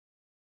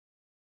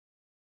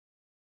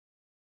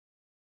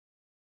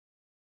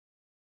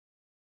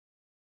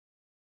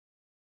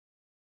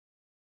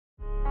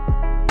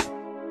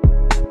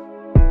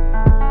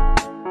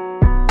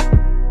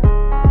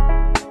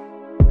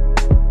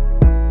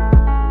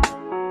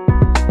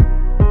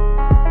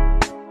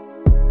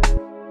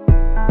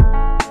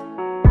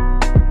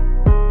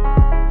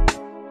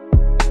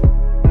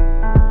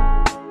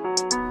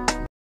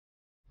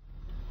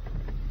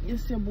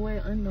your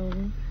boy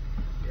Unknown.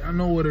 Yeah, I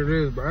know what it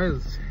is, but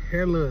it's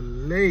hella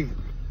late.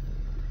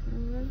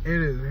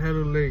 It is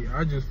hella late.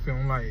 I just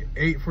filmed like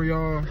 8 for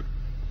y'all.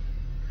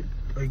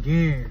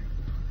 Again,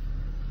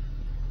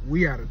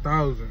 we at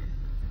 1,000.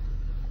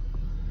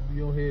 On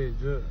your head,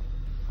 just.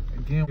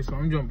 Again, so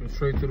I'm jumping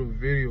straight to the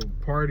video.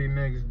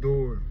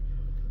 Partynextdoor.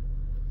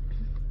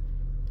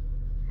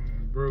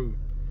 Bro,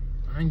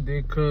 I ain't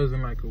did cuz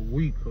in like a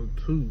week or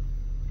 2.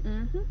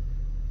 Let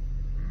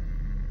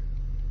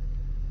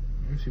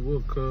me see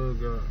what cuz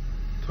got.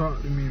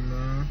 Talk to me,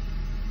 man.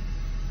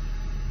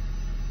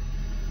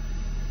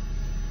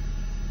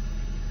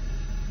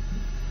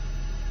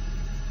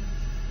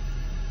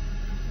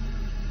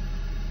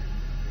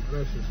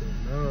 That shit's so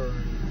loud.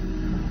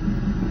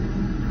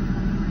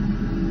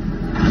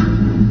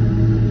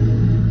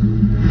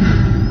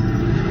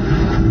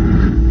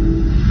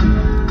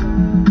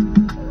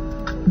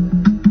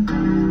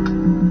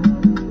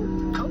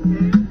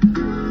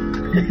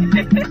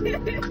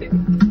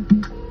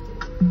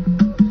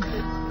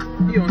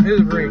 He on his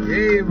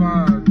reggae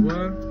vibes,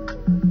 boy.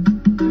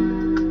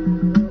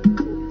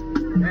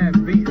 That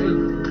beat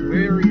is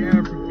very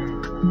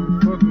African.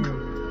 I'm fucking with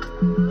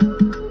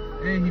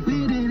it. And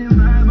he didn't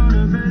vibe on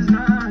the first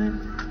night,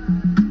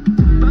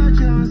 but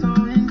you're so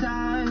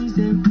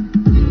enticing.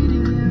 He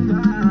didn't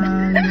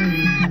vibe.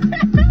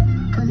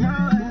 But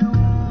now I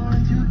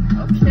want you.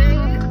 Okay.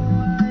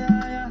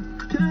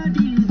 Pure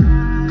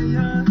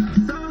desire,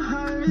 so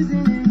hard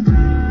isn't it?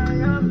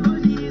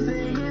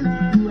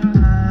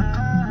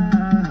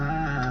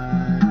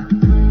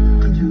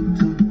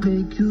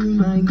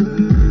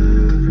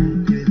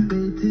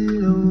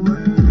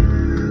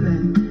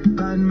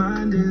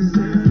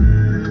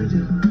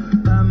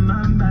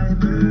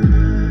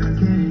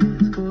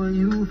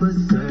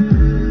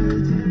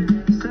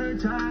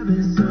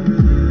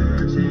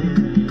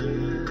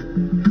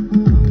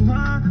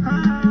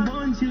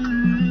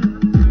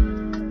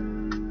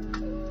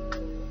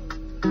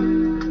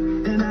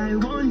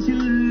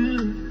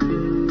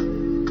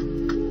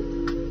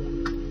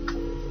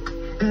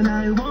 And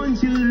I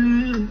want you, and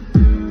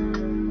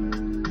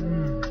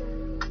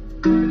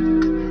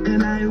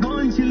I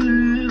want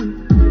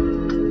you,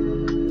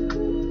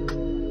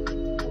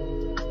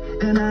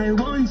 and I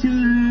want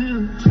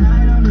you.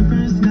 Tried on the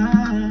first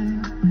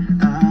night,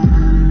 I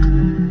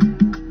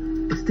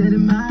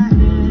extended my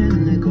hand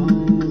and let go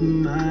of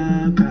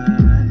my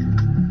pride.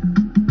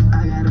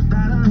 I got a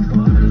bottle of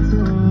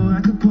 42,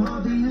 I could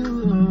pour for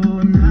you.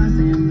 I'm not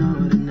saying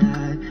no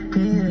tonight.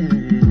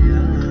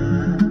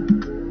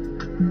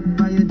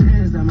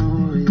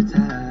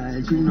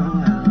 You know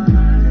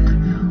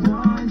I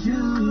want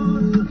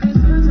you, and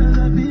sometimes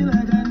I feel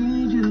like I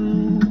need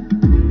you.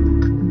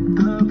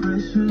 The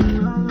pressure,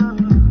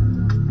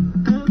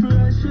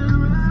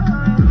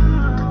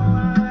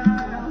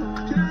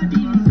 pure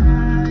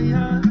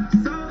desire,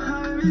 so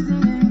hard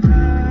isn't it?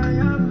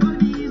 Your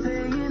body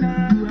saying I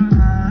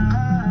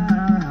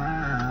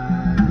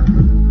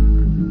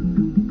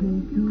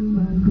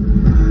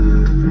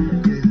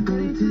get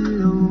ready to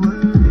the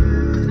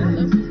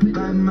world,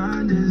 by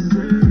my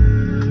desert.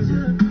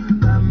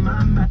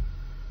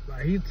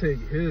 He take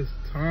his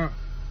time.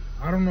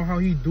 I don't know how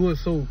he do it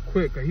so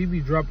quick. He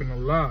be dropping a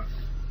lot,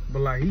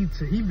 but like he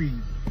be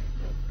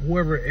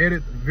whoever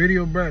edit the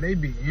video, bro. They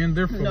be in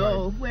there for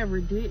like, whoever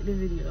did the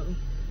video.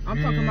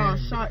 I'm talking about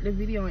shot the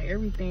video and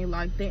everything.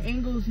 Like the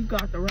angles, you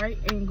got the right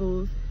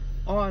angles,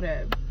 all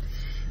that.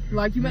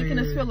 Like you making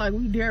us feel like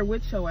we there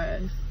with your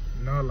ass.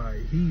 No,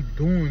 like he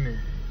doing it.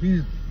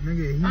 He's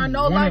nigga. He I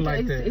know,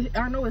 like that.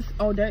 I know it's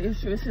that is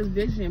true. It's his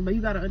vision, but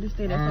you gotta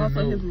understand that's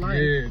also his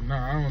life. Yeah,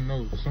 nah, I don't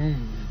know. Some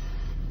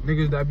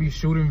niggas that be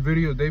shooting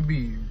videos, they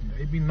be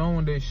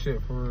knowing their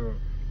shit for real.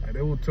 Like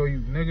they will tell you,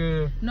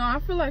 nigga. No, I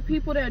feel like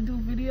people that do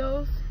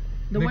videos,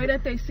 the way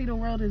that they see the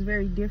world is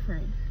very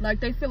different. Like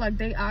they feel like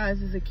their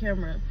eyes is a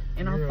camera,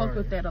 and I fuck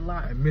with that a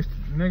lot. Like Mr.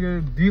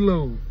 Nigga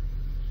D-Lo,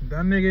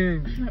 that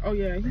nigga. Oh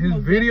yeah, his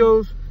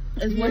videos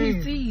is what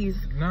he sees.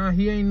 Nah,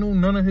 he ain't know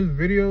none of his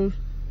videos.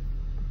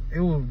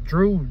 It was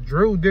Drew.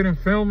 Drew didn't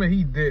film it.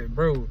 He did,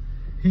 bro.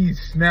 He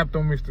snapped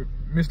on Mr.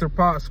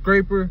 Pot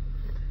Scraper.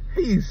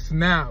 He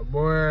snapped,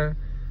 boy.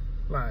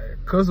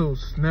 Like, Cuzzo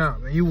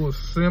snapped. And he was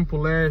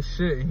simple ass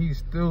shit, and he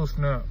still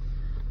snapped.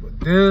 But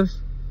this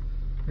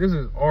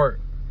is art.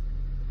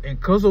 And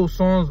Cuzzo's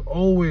songs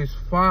always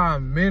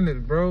 5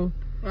 minutes, bro.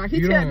 Like,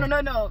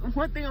 no.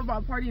 One thing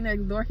about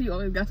Partynextdoor, he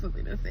always got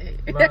something to say.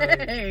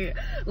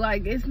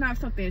 Like, it's not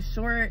something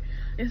short.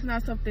 It's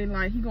not something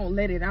like he gonna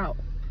let it out.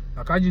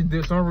 Like, I just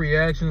did some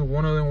reactions.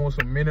 One of them was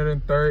a minute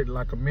and 30,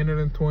 like a minute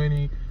and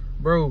 20.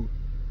 Bro,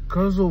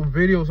 Cuzzo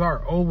videos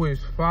are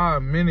always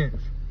 5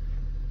 minutes.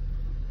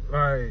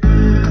 Like,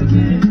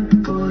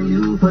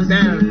 put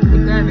that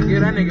to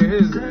get that nigga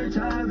his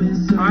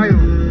title,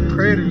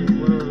 credit,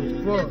 whatever the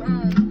fuck.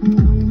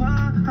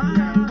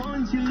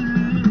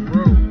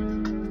 Bro,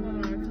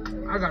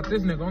 I got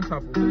this nigga on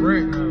top of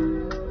Brent now.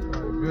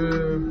 Like,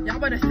 good. Y'all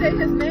better say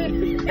his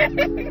name. He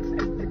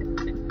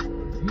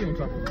on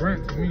top of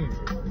Brent to me.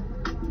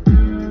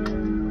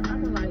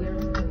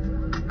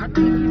 I think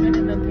he been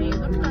in the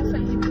game. I'm not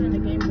saying he been in the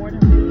game more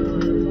than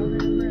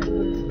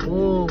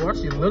Oh, why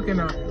she looking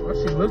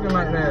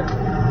like that?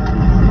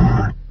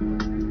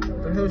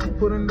 What the hell she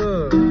put in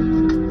the?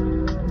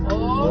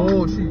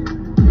 Oh, she.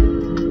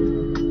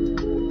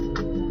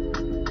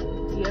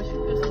 Yeah, she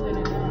put something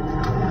in there.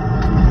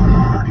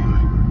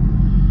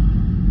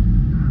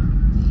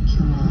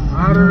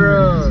 Out of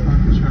there.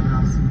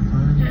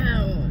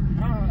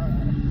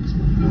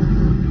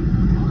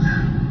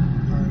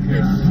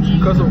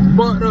 Cause of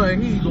fucked up,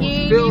 he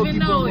gonna still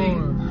keep on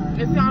going.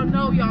 If y'all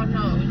know, y'all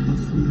know.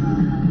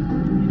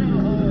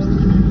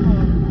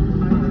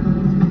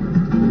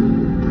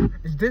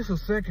 Is this a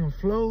second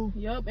flow?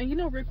 Yup, and you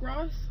know Rick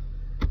Ross?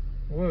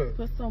 What?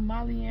 Put some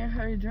Molly in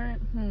her drink.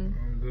 I'm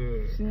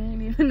good. She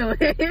ain't even know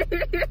it.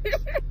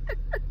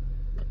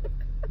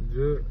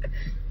 Good.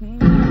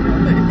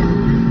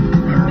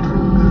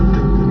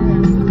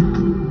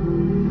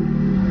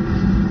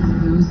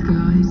 Those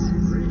guys,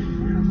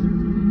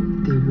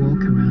 they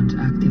walk around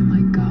acting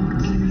like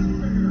gods.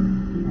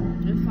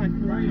 It's like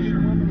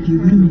you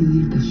wouldn't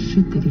believe the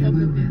shit they get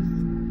away with.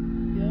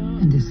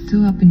 Yeah. And they're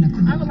still up in the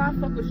club. I have a lot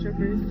of fuck with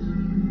strippers.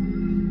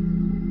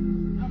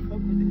 I fuck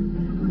with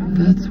it.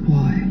 That's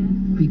why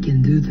we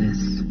can do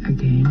this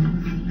again,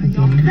 and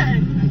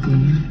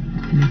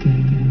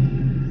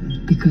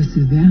again. Because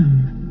to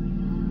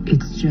them,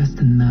 it's just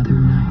another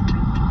night.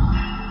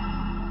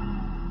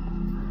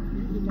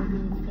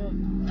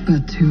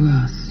 But to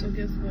us, So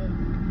guess what?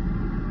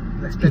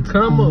 That's the it's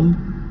combo. all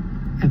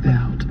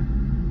about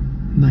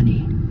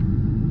money.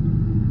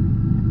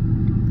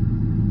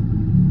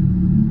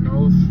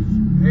 No,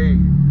 hey,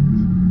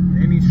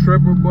 any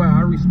stripper boy,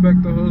 I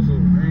respect the hustle.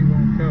 I ain't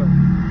gonna care.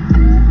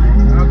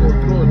 I go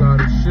through a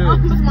lot of shit. Oh,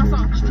 this is my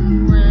song.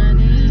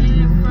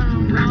 Running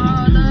from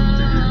all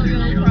of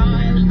your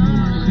problems.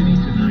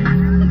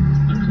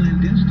 A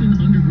clandestine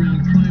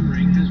underground crime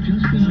ring has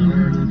just been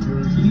unearthed,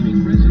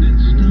 leaving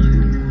residents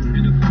stunned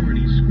and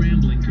authorities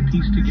scrambling to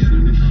piece together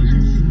the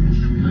puzzle.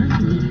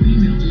 Multiple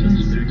female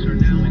suspects are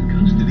now in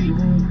custody,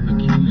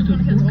 accused of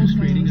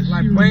orchestrating a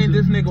Like series playing of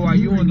this nigga while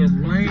you on the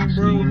plane,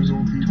 bro.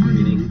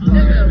 targeting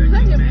Play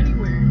unsuspecting him men.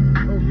 anywhere.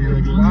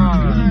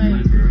 Wow.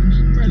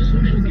 At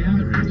social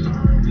gatherings,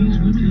 these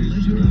women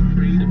allegedly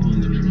preyed upon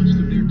the trust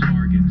of their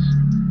targets,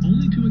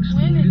 only to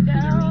exploit it for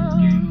their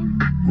own gain.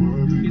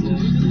 It's a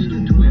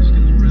sinister twist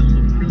in the realm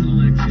of criminal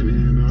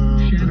activity,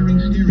 shattering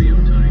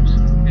stereotypes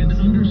and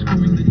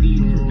underscoring the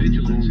need for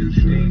vigilance in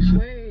today's.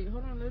 Wait,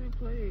 hold on, let me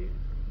play it.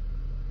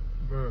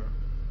 Bruh.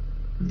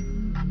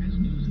 As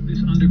news of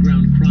this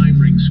underground crime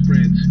ring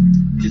spreads,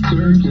 it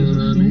serves as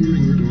a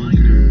sobering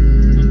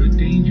reminder of the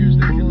dangers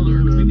that can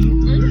lurk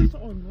beneath the Wait, surface.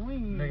 that's so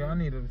annoying. Nigga, I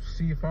need to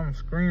see if I'm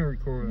screen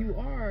recording. You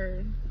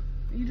are.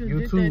 You just You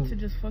did too. that to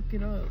just fuck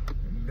it up.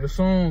 The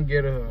song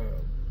get a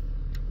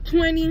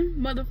 20,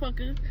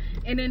 motherfucker.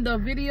 And then the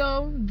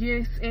video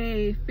gets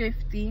a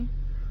 50.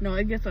 No,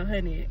 it gets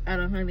 100 out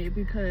of 100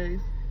 because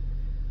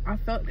I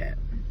felt that.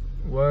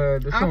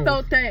 what? The I song.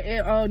 felt that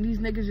these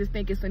niggas just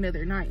think it's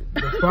another night.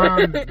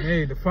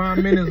 The 5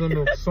 minutes of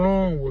the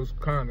song was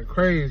kind of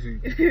crazy.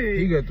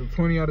 He got the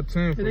 20 out of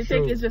 10 So for they sure.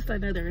 think it's just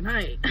another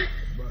night. But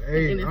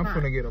hey, And it's I'm not.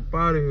 finna get up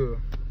out of here.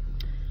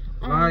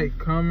 Like,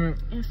 comment,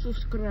 And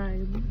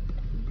subscribe.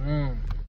 boom.